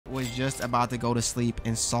just about to go to sleep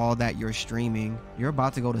and saw that you're streaming. You're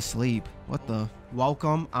about to go to sleep. What the?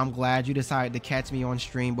 Welcome. I'm glad you decided to catch me on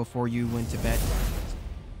stream before you went to bed.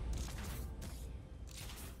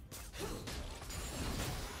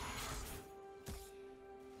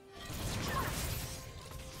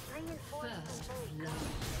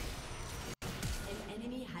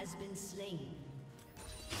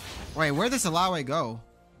 Wait, where does Alawe go?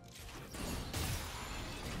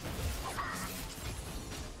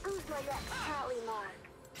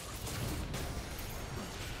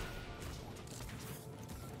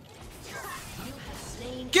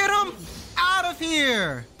 Get him out of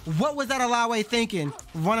here! What was that Alawe thinking?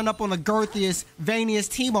 Running up on the girthiest, veiniest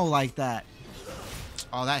Teemo like that.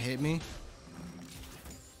 Oh, that hit me.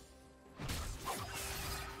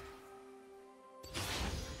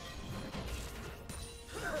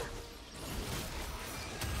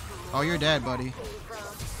 Oh, you're dead, buddy.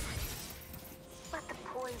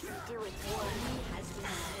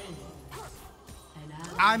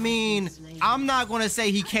 I mean, I'm not gonna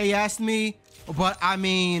say he KS'd me, but I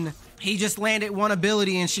mean, he just landed one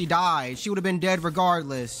ability and she died. She would have been dead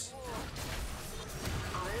regardless.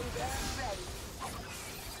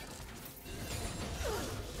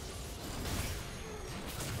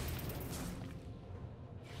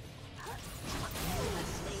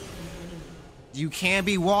 You can't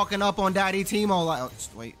be walking up on Daddy Teemo like, oh,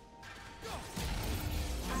 wait.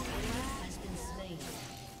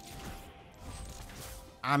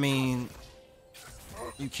 I mean,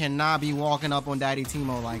 you cannot be walking up on Daddy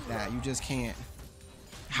Teemo like that. You just can't.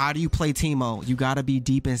 How do you play Teemo? You gotta be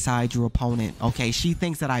deep inside your opponent. Okay, she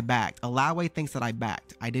thinks that I backed. Alawe thinks that I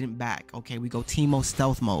backed. I didn't back. Okay, we go Teemo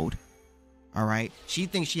stealth mode. All right. She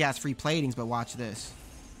thinks she has free platings, but watch this.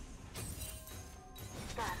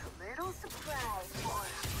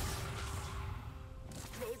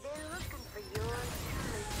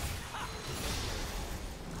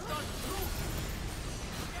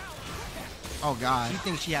 Oh god, she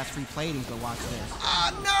thinks she has free platings, but watch this.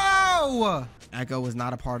 No! Echo was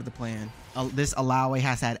not a part of the plan. This Alawe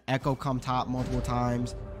has had Echo come top multiple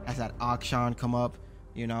times, has had Akshan come up,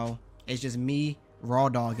 you know. It's just me raw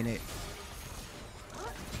dogging it.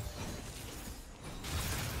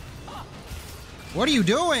 What are you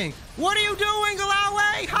doing? What are you doing,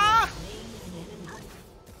 Alawe? Huh?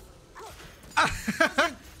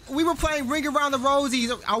 We were playing Ring Around the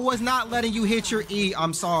Rosies. I was not letting you hit your E.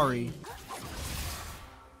 I'm sorry.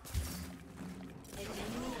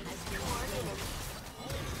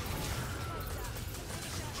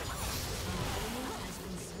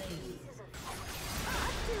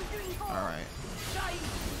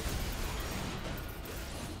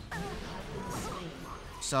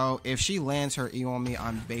 So if she lands her E on me,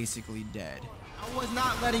 I'm basically dead. I was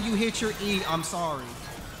not letting you hit your E. I'm sorry.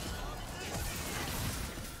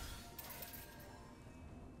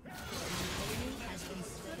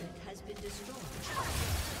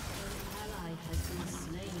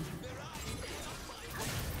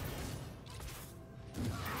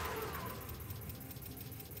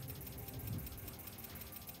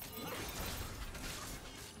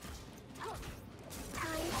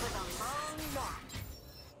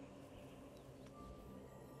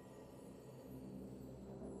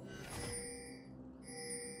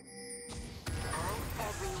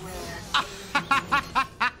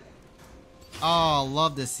 Oh,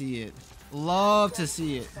 love to see it. Love to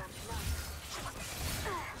see it.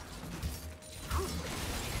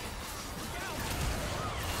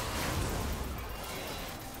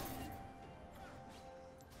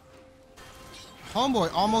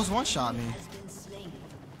 Homeboy almost one-shot me.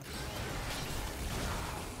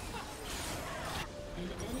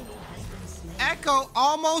 Echo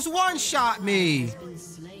almost one-shot me.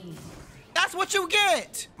 That's what you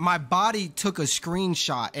get. My body took a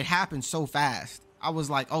screenshot. It happened so fast. I was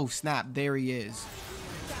like, oh snap, there he is.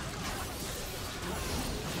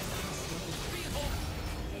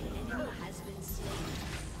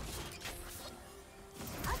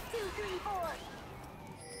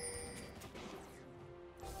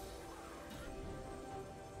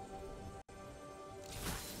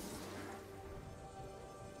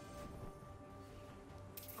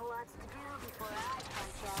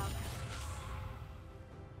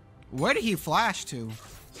 Where did he flash to?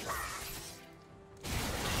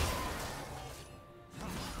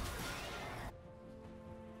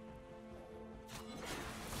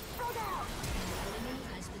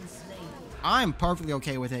 I'm perfectly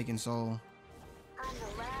okay with taking soul.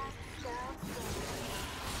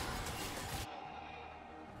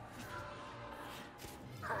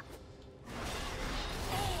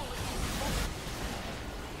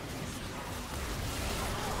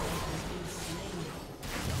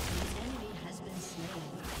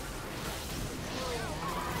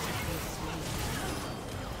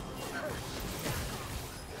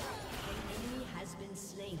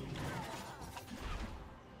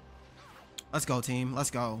 Let's go, team.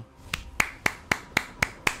 Let's go.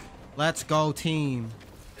 Let's go, team.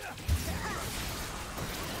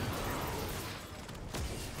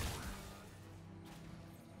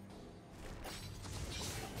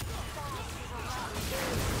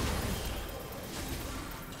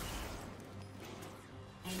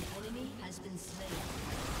 An enemy has been slain.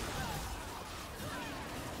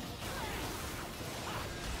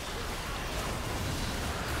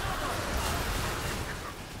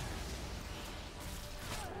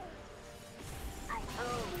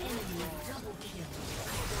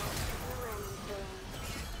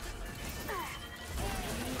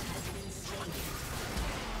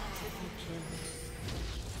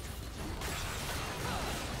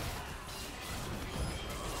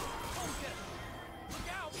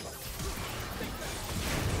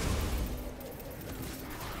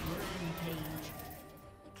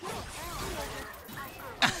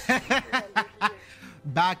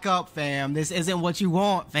 Back up, fam. This isn't what you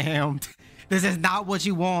want, fam. This is not what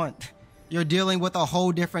you want. You're dealing with a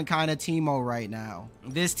whole different kind of Teemo right now.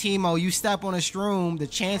 This Teemo, you step on a shroom, the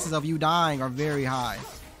chances of you dying are very high.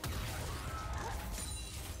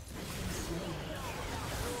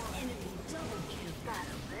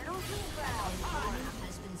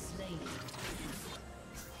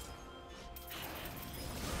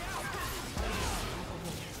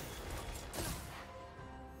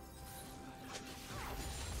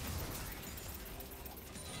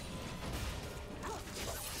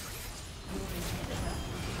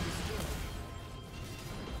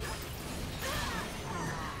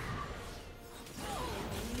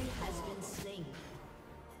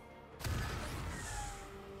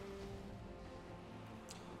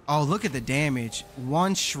 Oh, look at the damage.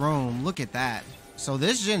 One shroom. Look at that. So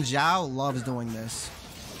this Jin Zhao loves doing this.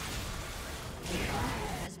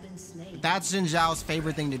 That's Jin Zhao's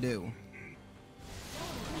favorite thing to do.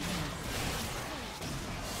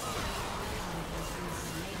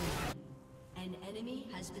 An enemy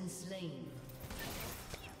has been slain.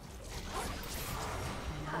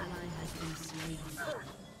 An ally has been slain.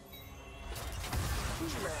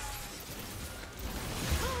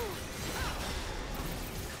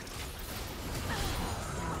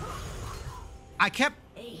 I kept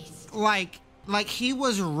like he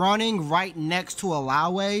was running right next to a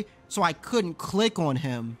Laowei, so I couldn't click on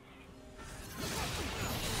him.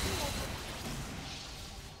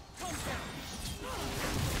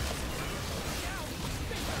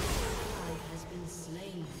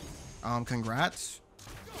 Congrats.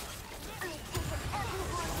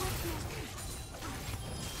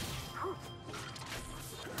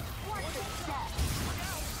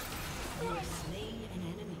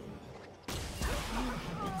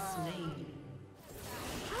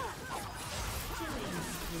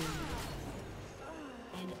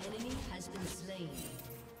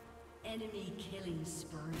 Enemy killing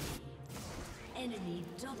spree. Enemy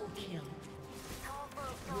double kill.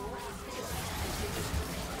 Your inhibitor has been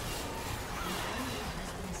destroyed. An enemy has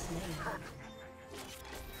been slain.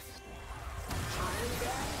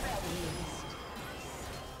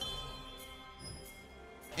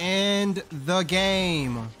 End the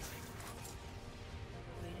game.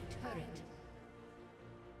 Turret.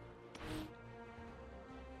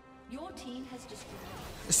 Your team has destroyed.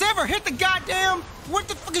 Sever, hit the goddamn... What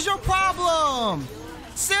the fuck is your problem?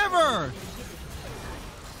 Sever!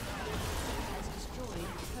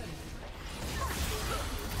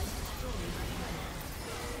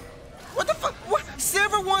 What the fuck? What?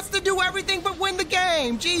 Sever wants to do everything but win the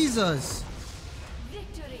game. Jesus.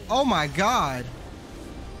 Oh my God.